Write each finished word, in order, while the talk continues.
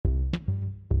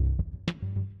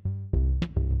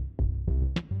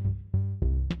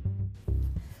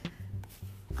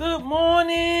Good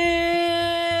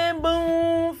morning,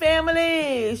 Boom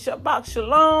family. Shabbat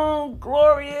Shalom,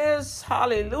 glorious,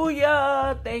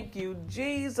 hallelujah. Thank you,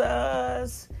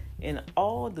 Jesus. And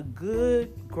all the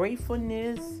good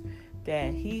gratefulness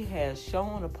that He has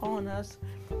shown upon us,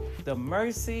 the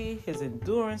mercy, His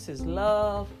endurance, His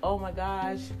love. Oh my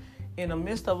gosh. In the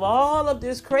midst of all of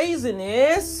this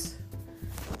craziness,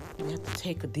 we have to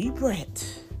take a deep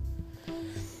breath.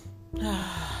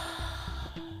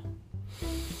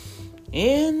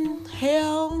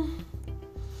 Inhale,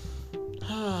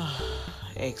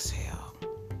 exhale.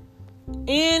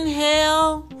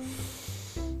 Inhale,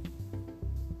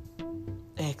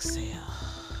 exhale.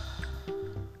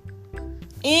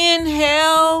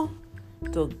 Inhale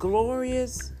the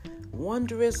glorious,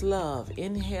 wondrous love.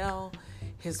 Inhale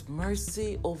His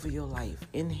mercy over your life.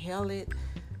 Inhale it,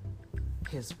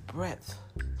 His breath.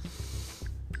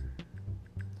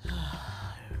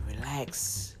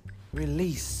 Relax,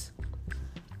 release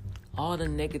all the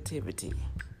negativity,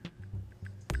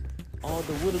 all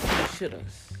the woulda, coulda,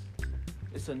 shouldas.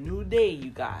 It's a new day,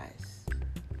 you guys.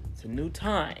 It's a new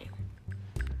time.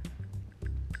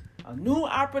 A new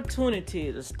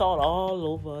opportunity to start all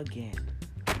over again.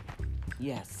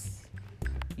 Yes,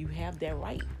 you have that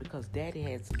right because Daddy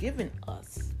has given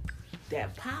us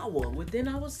that power within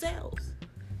ourselves.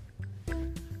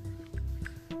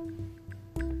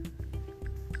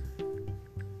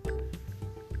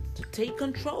 Take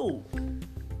control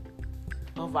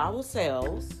of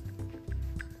ourselves.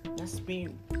 Let's be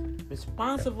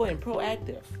responsible and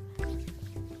proactive.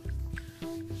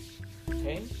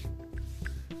 Okay?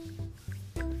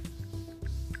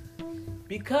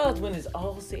 Because when it's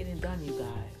all said and done, you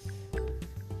guys,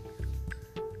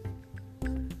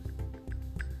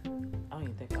 I don't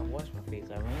even think I washed my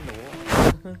face. I ran the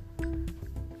water.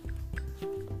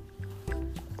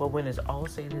 But when it's all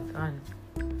said and done,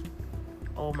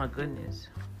 oh my goodness,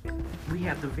 we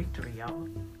have the victory, y'all.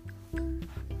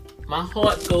 My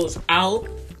heart goes out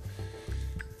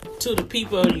to the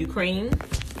people of Ukraine.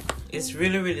 It's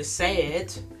really, really sad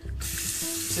to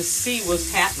see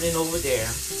what's happening over there.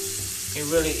 It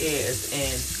really is.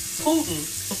 And Putin,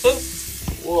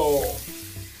 whoa,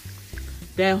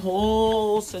 that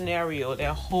whole scenario,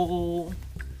 that whole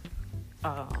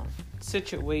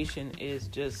situation is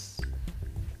just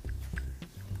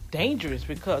dangerous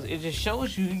because it just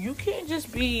shows you can't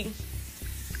just be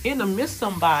in the midst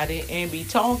of somebody and be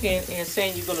talking and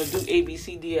saying you're going to do A, B,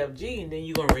 C, D, F, G and then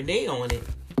you're going to renege on it.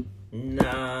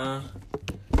 Nah.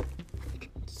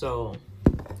 So,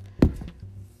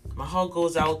 my heart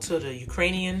goes out to the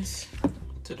Ukrainians,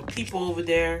 to the people over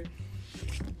there.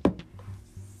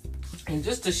 And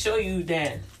just to show you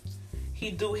that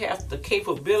he do have the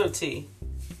capability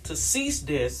to cease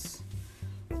this.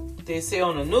 They say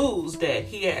on the news that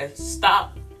he has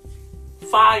stopped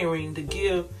firing to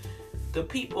give the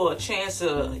people a chance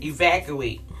to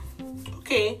evacuate.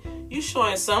 Okay, you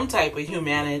showing some type of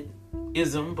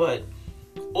humanism, but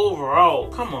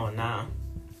overall, come on now.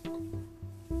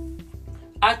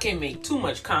 I can't make too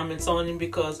much comments on him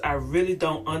because I really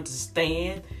don't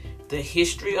understand the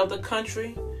history of the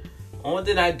country.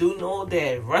 Only that I do know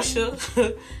that Russia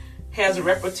has a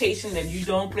reputation that you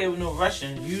don't play with no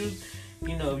Russian.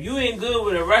 You know, if you ain't good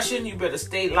with a Russian, you better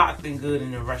stay locked and good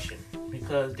in a Russian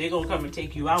because they're going to come and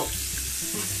take you out.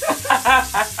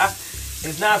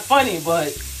 It's not funny,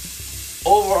 but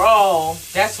overall,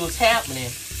 that's what's happening.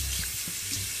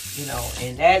 You know,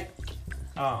 and that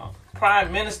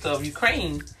Prime Minister of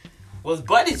Ukraine was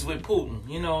buddies with Putin.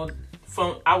 You know,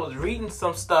 I was reading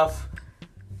some stuff,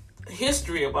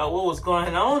 history about what was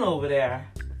going on over there.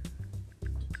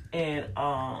 And,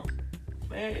 man,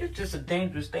 it's just a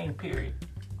dangerous thing, period.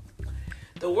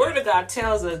 The Word of God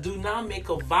tells us, do not make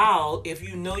a vow if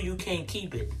you know you can't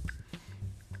keep it.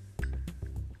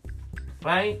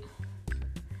 Right?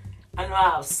 I know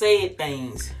I've said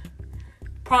things,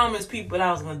 promised people that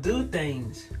I was going to do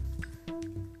things,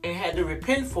 and had to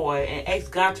repent for it and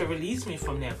ask God to release me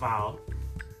from that vow.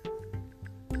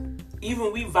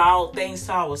 Even we vowed things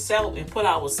to ourselves and put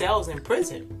ourselves in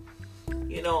prison.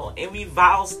 You know, and we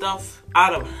vow stuff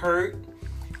out of hurt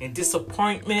and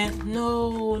disappointment.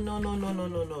 No.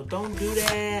 Don't do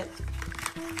that.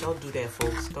 Don't do that,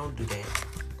 folks. Don't do that.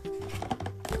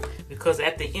 Because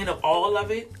at the end of all of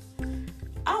it,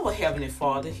 our Heavenly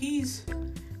Father, He's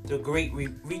the great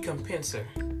recompenser.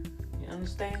 You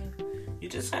understand? You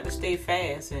just have to stay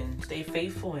fast and stay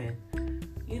faithful. And,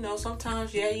 you know,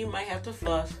 sometimes, yeah, you might have to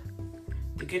fuss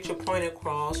to get your point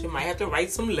across. You might have to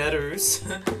write some letters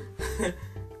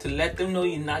to let them know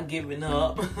you're not giving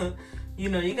up. You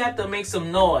know, you got to make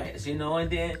some noise, you know, and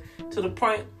then to the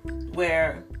point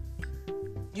where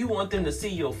you want them to see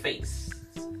your face.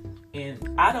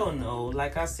 And I don't know,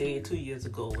 like I said 2 years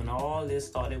ago when all this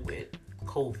started with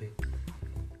COVID,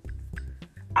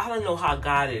 I don't know how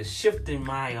God is shifting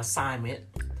my assignment.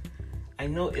 I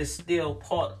know it's still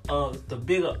part of the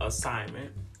bigger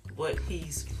assignment, but He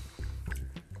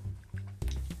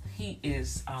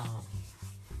is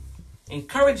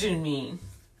encouraging me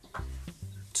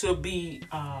to be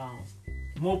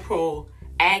more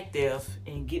proactive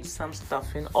and get some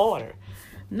stuff in order.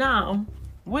 Now,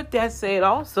 with that said,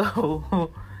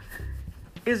 also,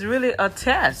 it's really a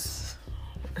test.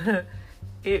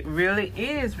 It really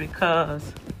is,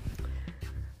 because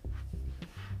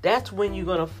that's when you're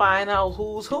going to find out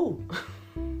who's who.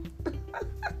 You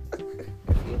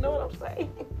know what I'm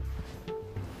saying?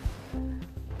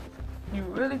 You're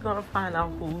really going to find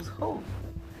out who's who.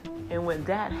 And when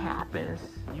that happens,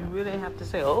 you really have to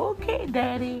say, okay,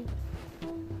 Daddy,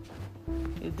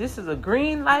 if this is a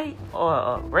green light or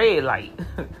a red light.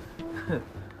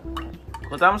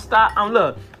 Because I'm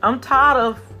tired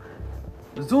of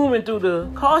zooming through the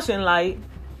caution light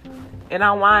and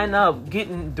I wind up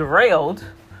getting derailed.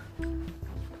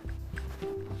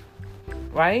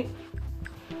 Right?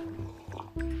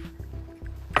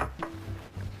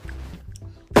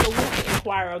 So we can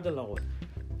inquire of the Lord.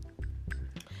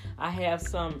 I have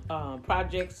some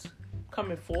projects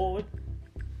coming forward.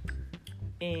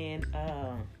 And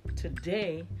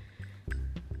today,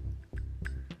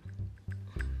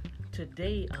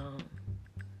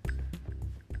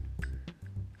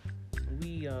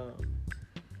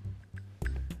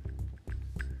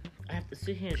 I have to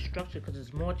sit here and structure because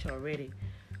it's March already.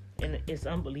 And it's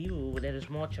unbelievable that it's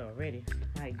March already.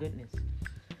 My goodness.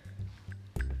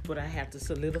 But I have to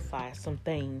solidify some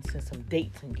things and some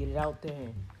dates and get it out there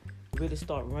and really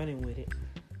start running with it.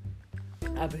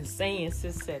 I've been saying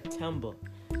since September.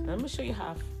 Now, let me show you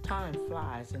how time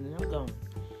flies, and then I'm going.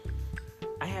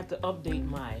 I have to update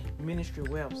my ministry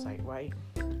website, right?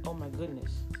 Oh my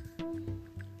goodness.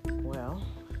 Well,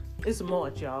 it's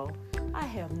March, y'all. I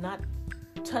have not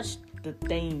touched the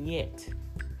thing yet.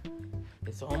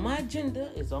 It's on my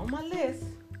agenda, it's on my list,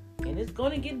 and it's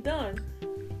gonna get done.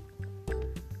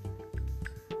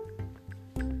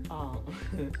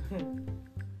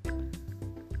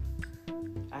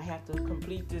 I have to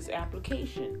complete this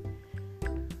application.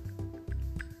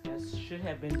 That should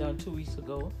have been done 2 weeks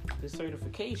ago. The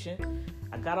certification.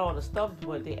 I got all the stuff,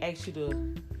 but they ask you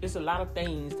to. It's a lot of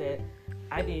things that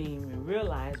I didn't even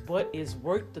realize, but it's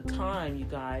worth the time, you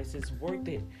guys. It's worth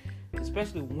it,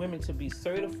 especially women, to be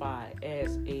certified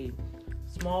as a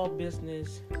small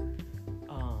business,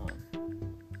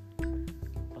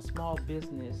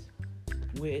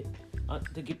 with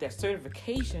to get that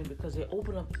certification, because they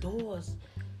open up doors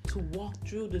to walk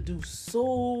through to do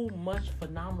so much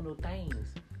phenomenal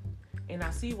things. And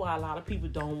I see why a lot of people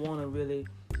don't want to really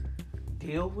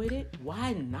deal with it.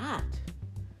 Why not?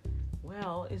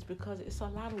 Well, it's because it's a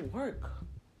lot of work.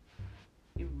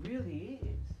 It really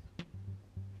is.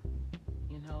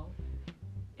 You know?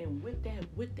 And with that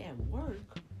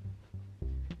work,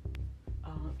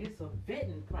 it's a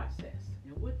vetting process.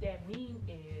 And what that means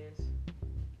is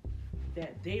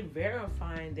that they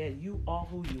verifying that you are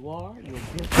who you are, your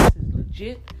business is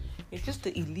legit. It's just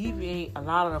to alleviate a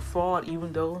lot of the fraud,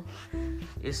 even though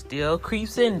it still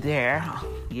creeps in there.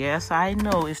 Yes, I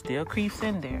know it still creeps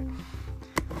in there.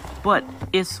 But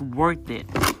it's worth it.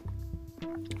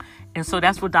 And so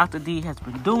that's what Dr. D has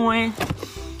been doing.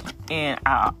 And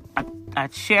I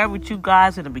shared with you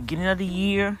guys in the beginning of the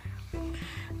year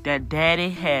that Daddy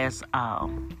has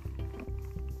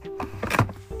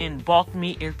embarked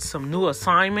me in some new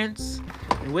assignments.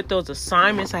 And with those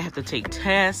assignments, I have to take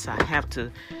tests. I have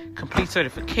to complete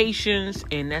certifications,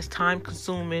 and that's time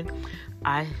consuming.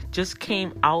 I just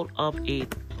came out of a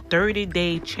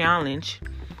 30-day challenge,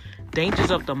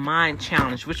 Dangers of the Mind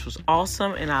challenge, which was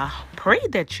awesome. And I pray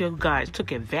that you guys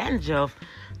took advantage of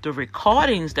the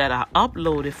recordings that I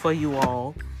uploaded for you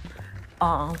all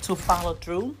to follow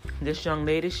through. This young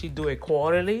lady, she do it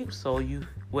quarterly, so you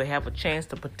will have a chance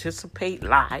to participate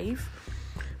live.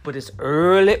 But it's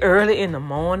early in the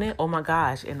morning. Oh my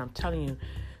gosh. And I'm telling you,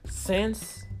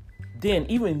 since then,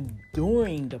 even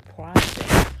during the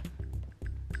process,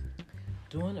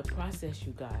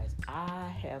 you guys, I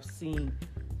have seen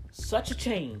such a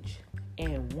change.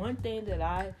 And one thing that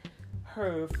I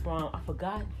heard from, I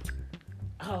forgot,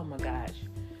 oh my gosh,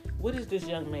 what is this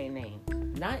young man's name?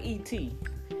 Not E.T.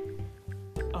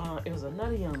 It was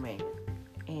another young man.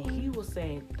 And he was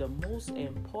saying the most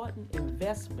important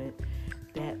investment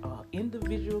that an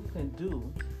individual can do,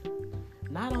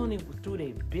 not only through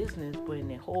their business, but in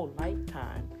their whole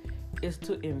lifetime, is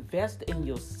to invest in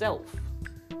yourself.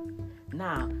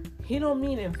 Now, he don't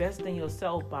mean invest in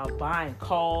yourself by buying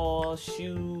cars,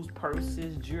 shoes,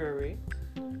 purses, jewelry,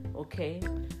 okay?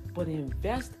 But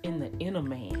invest in the inner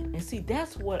man. And see,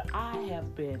 that's what I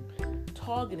have been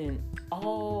targeting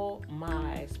all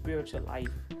my spiritual life.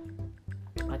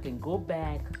 I can go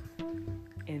back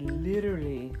and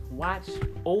literally watch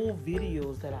old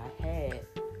videos that I had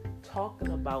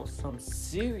talking about some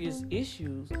serious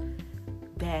issues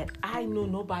that I knew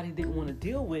nobody didn't want to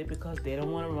deal with because they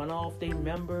don't want to run off their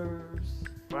members,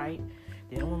 right?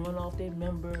 They don't want to run off their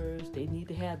members. They need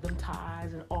to have them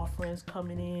tithes and offerings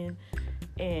coming in.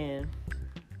 And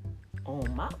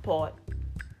on my part,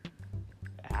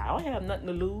 I don't have nothing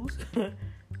to lose.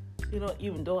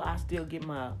 Even though I still get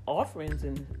my offerings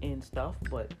and stuff,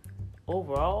 but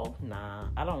overall, nah,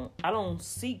 I don't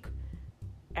seek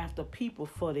after people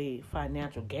for their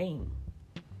financial gain.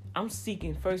 I'm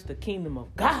seeking first the kingdom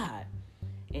of God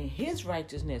and his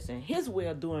righteousness and his way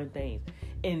of doing things.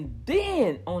 And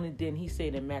then, only then, he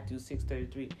said in Matthew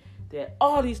 6:33 that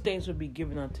all these things will be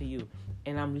given unto you.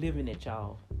 And I'm living it,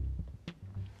 y'all.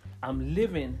 I'm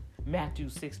living Matthew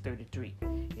 6:33.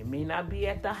 It may not be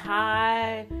at the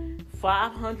high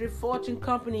 500 fortune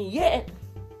company yet,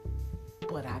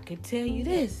 but I can tell you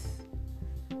this.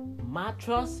 My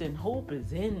trust and hope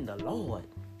is in the Lord,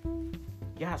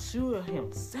 Yahshua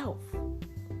himself.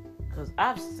 Because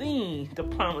I've seen the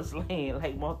promised land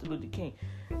like Martin Luther King.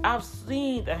 I've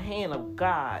seen the hand of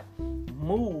God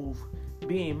move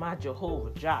being my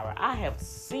Jehovah Jireh. I have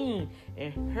seen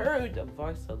and heard the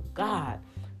voice of God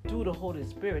through the Holy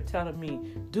Spirit telling me,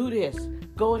 do this,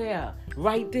 go there,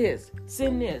 write this,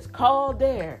 send this, call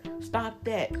there, stop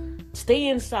that, stay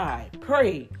inside,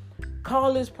 pray,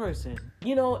 call this person.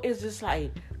 It's just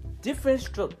like different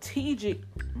strategic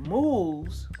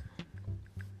moves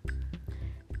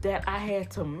that I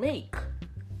had to make.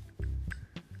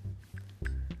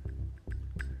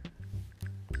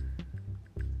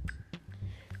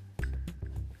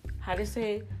 How they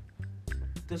say,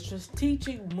 the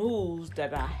strategic moves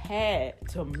that I had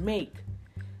to make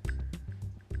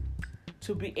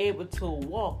to be able to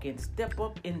walk and step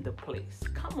up in the place.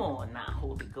 Come on now,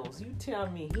 Holy Ghost. You tell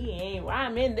me he ain't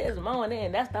rhyming this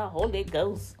morning. That's the Holy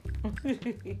Ghost.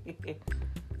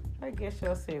 I guess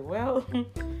y'all say, well,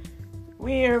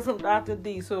 we ain't heard from Dr.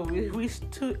 D, so we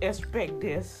to expect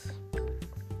this.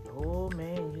 Oh,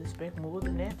 man, you expect more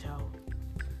than that, y'all.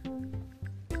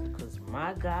 Because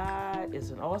my God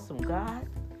is an awesome God.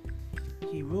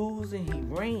 He rules and he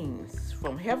reigns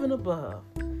from heaven above.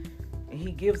 And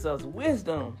he gives us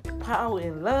wisdom, power,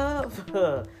 and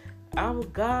love. Our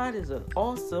God is an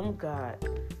awesome God.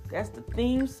 That's the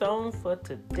theme song for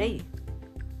today.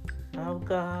 Our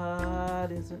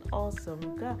God is an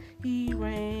awesome God. He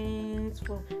reigns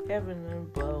from heaven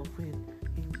above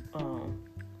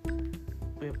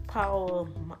with power,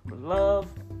 love,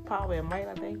 power, and might,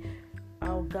 I think.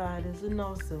 Our God is an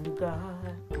awesome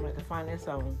God. I'm going to find that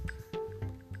song.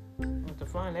 I'm going to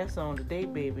find that song today,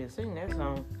 baby, and sing that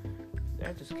song.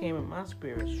 That just came in my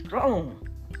spirit strong.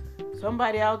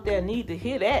 Somebody out there need to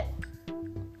hear that.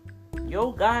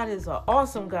 Your God is an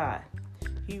awesome God.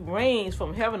 He reigns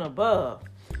from heaven above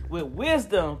with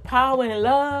wisdom, power, and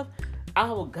love.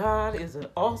 Our God is an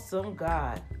awesome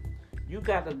God. You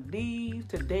got to leave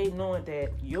today knowing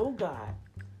that your God,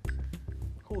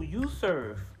 who you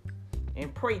serve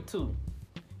and pray to,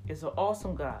 is an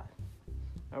awesome God.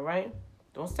 All right?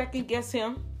 Don't second guess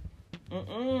him.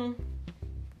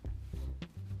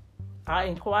 I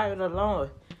inquired the Lord.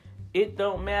 It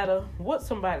don't matter what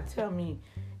somebody tell me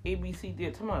ABC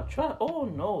did. Tomorrow, trust. Oh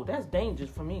no, that's dangerous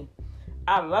for me.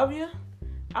 I love you.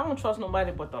 I don't trust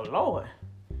nobody but the Lord.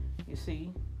 You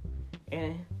see?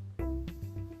 And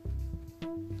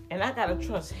I gotta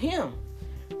trust him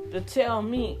to tell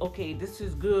me, okay, this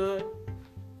is good.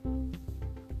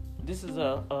 This is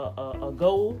a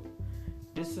goal.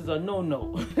 This is a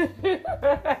no.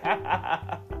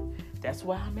 That's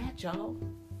where I'm at, y'all.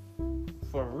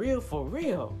 For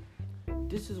real.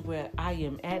 This is where I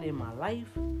am at in my life.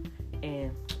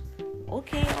 And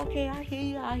okay, I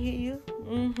hear you.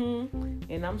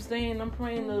 And I'm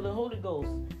praying to the Holy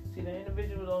Ghost. See, the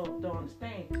individual don't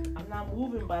understand. I'm not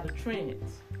moving by the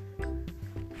trends.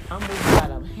 I'm moving by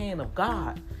the hand of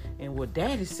God and what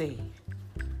Daddy said.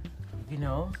 And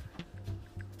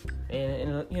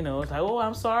it's like, oh,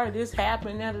 I'm sorry this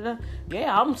happened.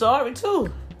 Yeah, I'm sorry too.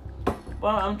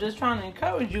 Well, I'm just trying to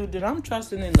encourage you that I'm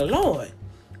trusting in the Lord.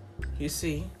 You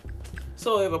see?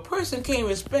 So if a person can't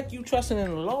respect you trusting in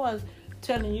the Lord,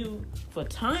 telling you for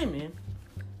timing,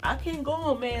 I can't go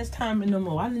on man's timing no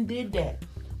more. I done did that.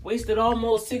 Wasted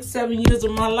almost 6-7 years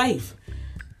of my life.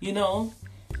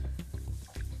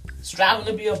 striving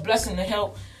to be a blessing to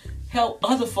help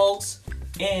other folks,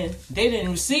 and they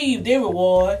didn't receive their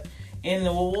reward, and the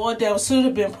reward that should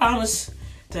have been promised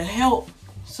to help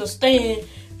sustain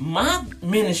my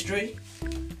ministry,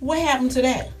 what happened to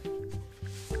that?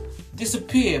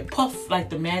 Disappeared, puff like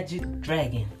the magic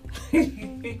dragon.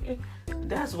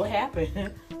 That's what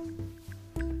happened.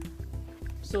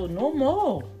 So no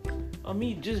more of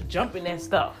me just jumping that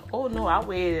stuff. Oh no, I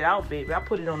weighed it out, baby. I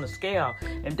put it on the scale,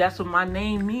 and that's what my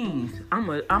name means. I'm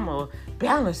a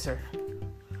balancer.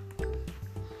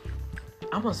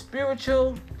 I'm a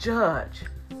spiritual judge.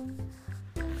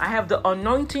 I have the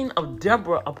anointing of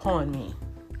Deborah upon me.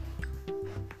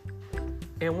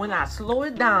 And when I slow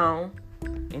it down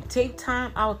and take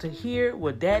time out to hear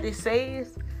what Daddy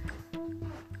says,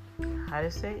 how to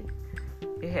say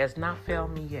it has not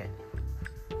failed me yet.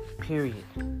 Period.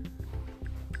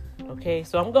 Okay,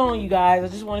 so I'm going, you guys. I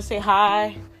just want to say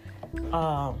hi.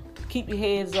 Keep your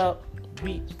heads up.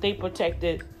 Stay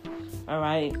protected. All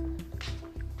right.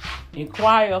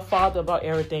 Inquire of Father about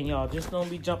everything, y'all. Just don't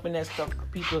be jumping that stuff.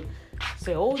 People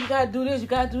say, oh, you got to do this. You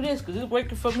got to do this because it's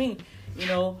working for me. You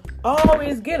know,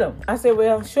 always get them. I say,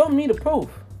 well, show me the proof.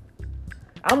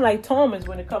 I'm like Thomas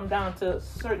when it comes down to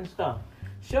certain stuff.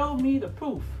 Show me the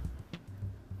proof.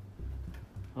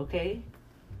 Okay?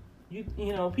 You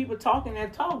know, people talking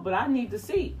that talk, but I need to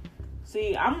see.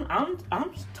 See, I'm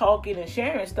talking and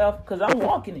sharing stuff because I'm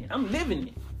walking it. I'm living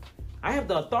it. I have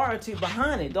the authority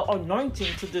behind it, the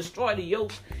anointing to destroy the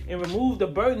yokes and remove the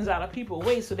burdens out of people's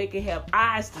way so they can have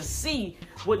eyes to see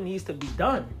what needs to be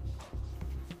done.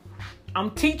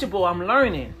 I'm teachable. I'm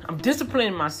learning. I'm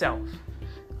disciplining myself.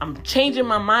 I'm changing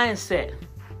my mindset.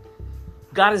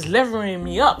 God is leveling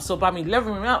me up. So by me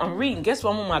leveling me up, I'm reading. Guess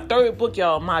what? I'm on my third book,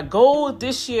 y'all. My goal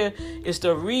this year is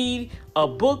to read a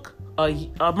book a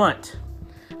month.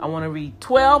 I want to read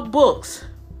 12 books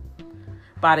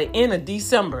by the end of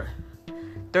December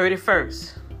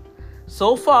 31st.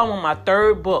 So far, I'm on my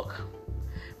third book.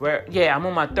 I'm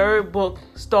on my third book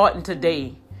starting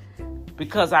today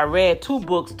because I read 2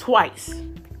 books twice.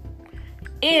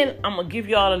 And I'm going to give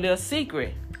y'all a little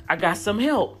secret. I got some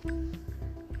help.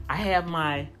 I have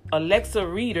my Alexa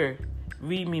reader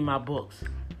read me my books.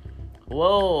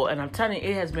 Whoa, and I'm telling you,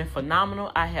 it has been phenomenal.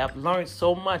 I have learned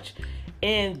so much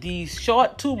in these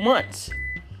short 2 months.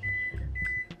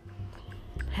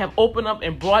 Have opened up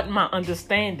and broadened my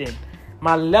understanding,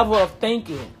 my level of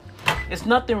thinking. There's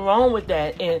nothing wrong with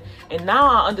that. And now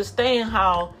I understand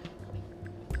how,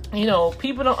 you know,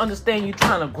 people don't understand you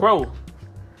trying to grow.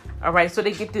 All right, so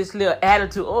they get this little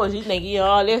attitude. Oh, you think you're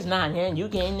all this? Nah, man, you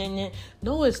can't.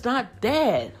 No, it's not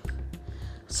that.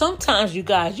 Sometimes, you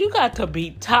guys, you got to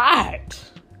be tired.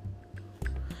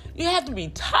 You have to be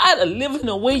tired of living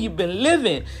the way you've been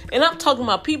living. And I'm talking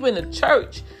about people in the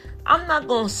church. I'm not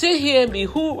going to sit here and be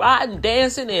hoot-riding,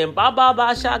 dancing, and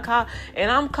ba-ba-ba shaka, and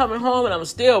I'm coming home and I'm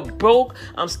still broke.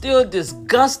 I'm still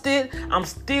disgusted. I'm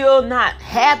still not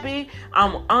happy.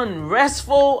 I'm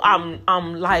unrestful.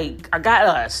 I'm like, I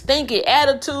got a stinky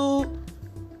attitude.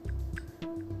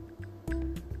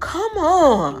 Come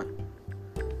on,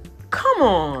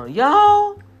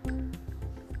 y'all.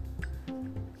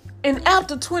 And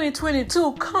after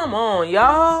 2022, come on,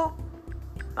 y'all.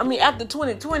 I mean, after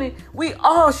 2020, we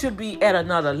all should be at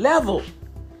another level.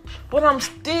 But I'm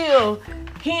still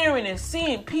hearing and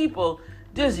seeing people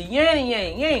just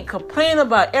yang, complain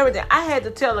about everything. I had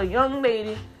to tell a young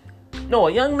man.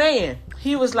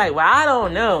 He was like, well, I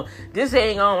don't know. This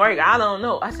ain't gonna work. I don't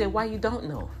know. I said, why you don't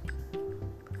know?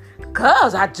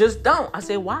 Because I just don't. I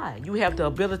said, why? You have the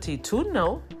ability to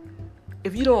know.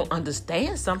 If you don't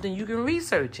understand something, you can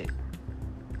research it.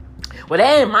 Well,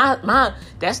 that ain't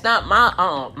that's not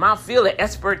my field of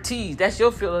expertise. That's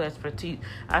your field of expertise.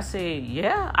 I say,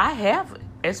 yeah, I have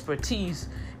expertise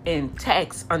in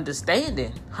tax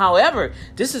understanding. However,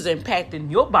 this is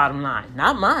impacting your bottom line,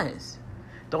 not mine.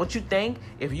 Don't you think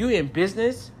if you're in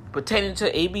business pertaining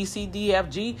to A, B, C, D, F,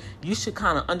 G, you should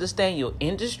kind of understand your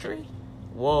industry?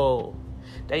 Whoa.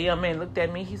 That young man looked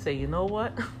at me. He said, you know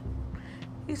what?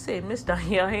 He said, Miss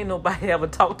Danielle, ain't nobody ever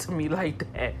talked to me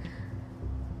like that.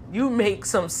 You make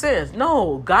some sense.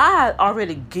 No, God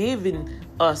already given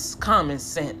us common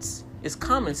sense. It's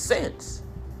common sense.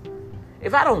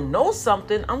 If I don't know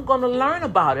something, I'm going to learn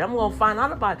about it. I'm going to find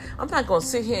out about it. I'm not going to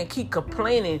sit here and keep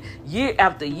complaining year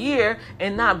after year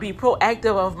and not be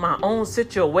proactive of my own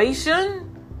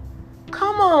situation.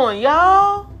 Come on,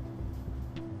 y'all.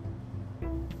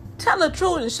 Tell the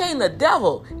truth and shame the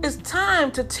devil. It's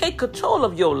time to take control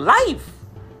of your life.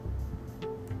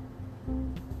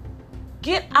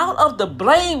 Get out of the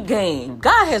blame game.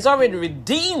 God has already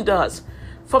redeemed us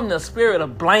from the spirit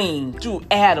of blame through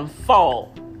Adam's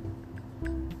fall.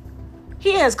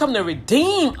 He has come to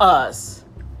redeem us,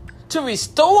 to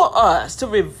restore us, to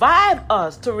revive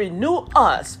us, to renew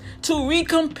us, to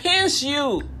recompense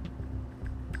you.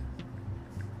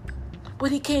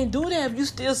 But he can't do that if you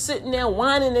still sitting there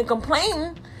whining and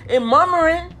complaining and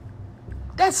murmuring.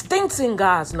 That stinks in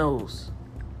God's nose.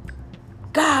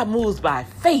 God moves by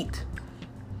faith.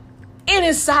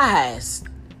 Any size,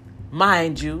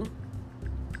 mind you.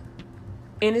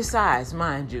 Any size,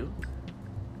 mind you.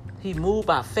 He moved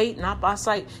by faith, not by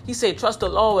sight. He said, trust the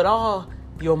Lord with all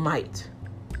your might.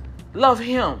 Love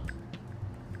him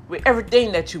with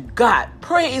everything that you got.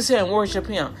 Praise him, worship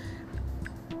him.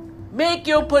 Make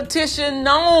your petition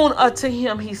known unto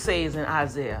him, he says in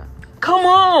Isaiah. Come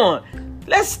on.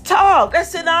 Let's talk.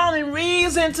 Let's sit down and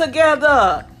reason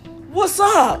together. What's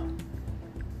up?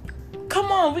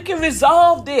 Come on, we can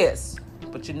resolve this.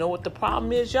 But you know what the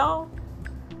problem is, y'all?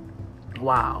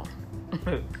 Wow.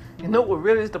 You know what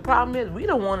really is the problem is? We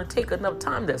don't want to take enough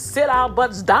time to sit our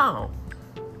butts down.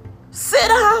 Sit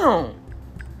down.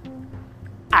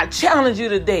 I challenge you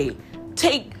today.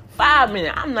 Take 5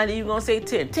 minutes. I'm not even going to say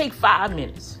 10. Take 5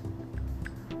 minutes.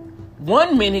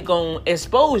 1 minute going to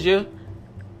expose you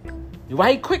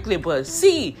right quickly. But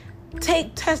see,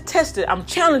 test it. I'm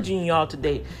challenging y'all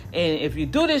today. And if you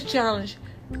do this challenge,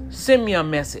 send me a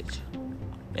message.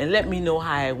 And let me know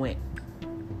how it went.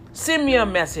 Send me a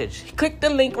message. Click the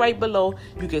link right below.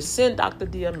 You can send Dr.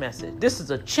 D a message. This is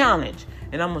a challenge.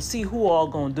 And I'm going to see who all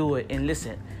going to do it and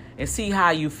listen. And see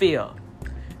how you feel.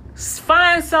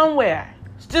 Find somewhere.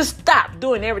 Just stop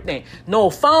doing everything. No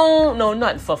phone, no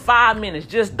nothing. For 5 minutes,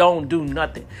 just don't do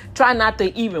nothing. Try not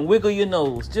to even wiggle your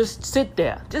nose. Just sit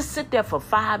there. Just sit there for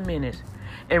 5 minutes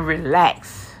and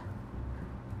relax.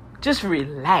 Just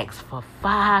relax for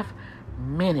 5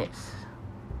 minutes.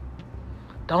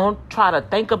 Don't try to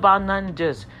think about nothing.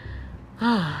 Just,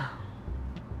 now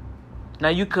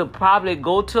you could probably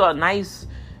go to a nice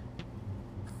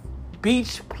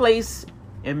beach place.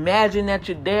 Imagine that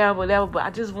you're there, whatever. But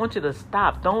I just want you to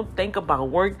stop. Don't think about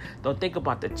work. Don't think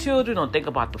about the children. Don't think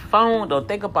about the phone. Don't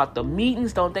think about the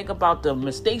meetings. Don't think about the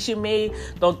mistakes you made.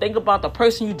 Don't think about the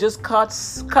person you just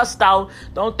cussed out.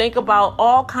 Don't think about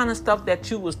all kind of stuff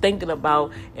that you was thinking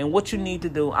about and what you need to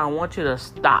do. I want you to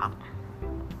stop.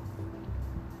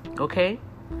 Okay?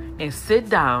 And sit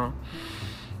down,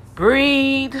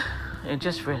 breathe, and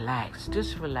just relax.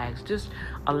 Just relax. Just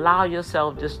allow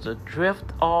yourself just to drift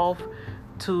off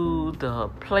to the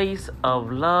place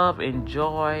of love and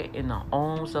joy in the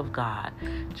arms of God.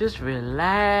 Just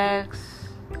relax.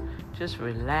 Just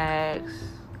relax.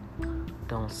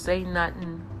 Don't say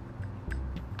nothing.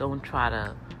 Don't try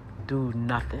to do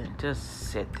nothing.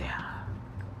 Just sit there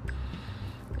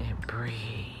and breathe.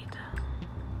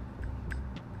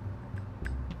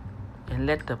 And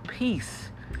let the peace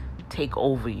take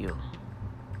over you.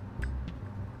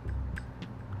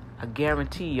 I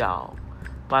guarantee y'all,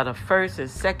 by the first and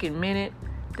second minute,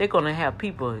 they're going to have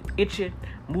people itching,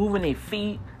 moving their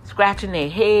feet, scratching their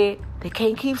head. They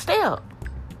can't keep still.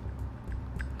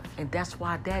 And that's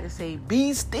why Daddy say,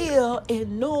 be still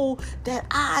and know that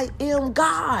I am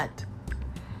God.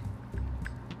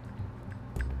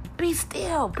 Be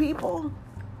still, people.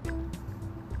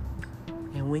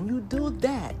 And when you do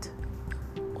that,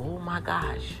 oh my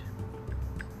gosh,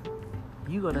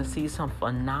 you're going to see some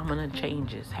phenomenal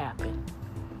changes happen.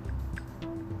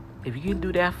 If you can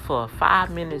do that for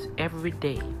 5 minutes every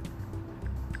day,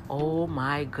 oh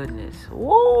my goodness.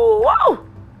 Whoa, whoa.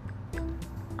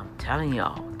 I'm telling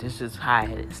y'all, this is how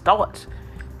it starts.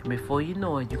 And before you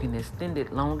know it, you can extend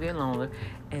it longer and longer.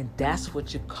 And that's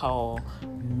what you call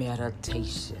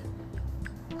meditation.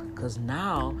 Because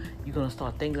now you're going to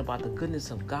start thinking about the goodness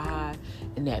of God,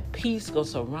 and that peace going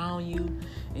to surround you,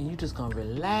 and you're just going to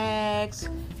relax,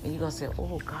 and you're going to say,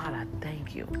 oh God, I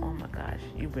thank you. Oh my gosh,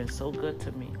 you've been so good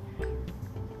to me.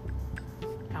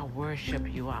 I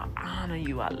worship you. I honor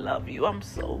you. I love you. I'm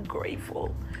so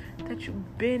grateful that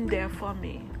you've been there for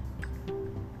me.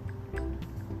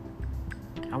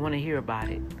 I want to hear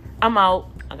about it. I'm out.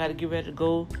 I got to get ready to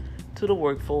go to the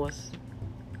workforce.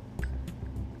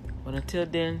 But until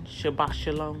then, Shabbat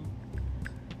Shalom.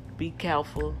 Be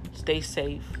careful. Stay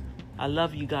safe. I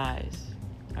love you guys.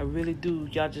 I really do.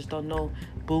 Y'all just don't know.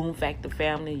 Boom Factor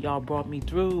family, y'all brought me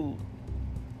through.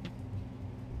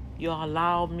 Y'all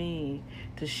allowed me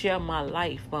to share my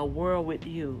life, my world with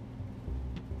you.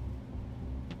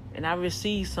 And I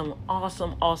received some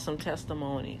awesome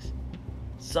testimonies.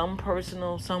 Some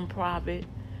personal, some private.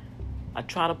 I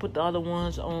try to put the other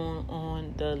ones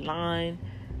on the line.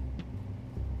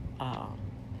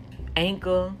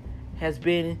 Anchor has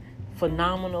been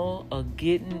phenomenal of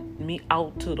getting me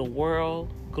out to the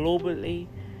world globally,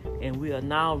 And we are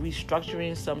now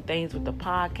restructuring some things with the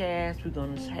podcast. We're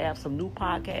going to have some new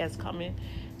podcasts coming.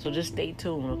 So just stay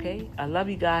tuned, okay? I love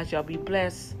you guys. Y'all be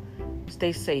blessed.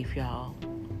 Stay safe, y'all.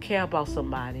 Care about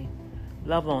somebody.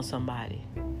 Love on somebody.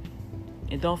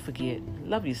 And don't forget,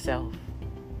 love yourself.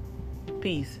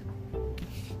 Peace.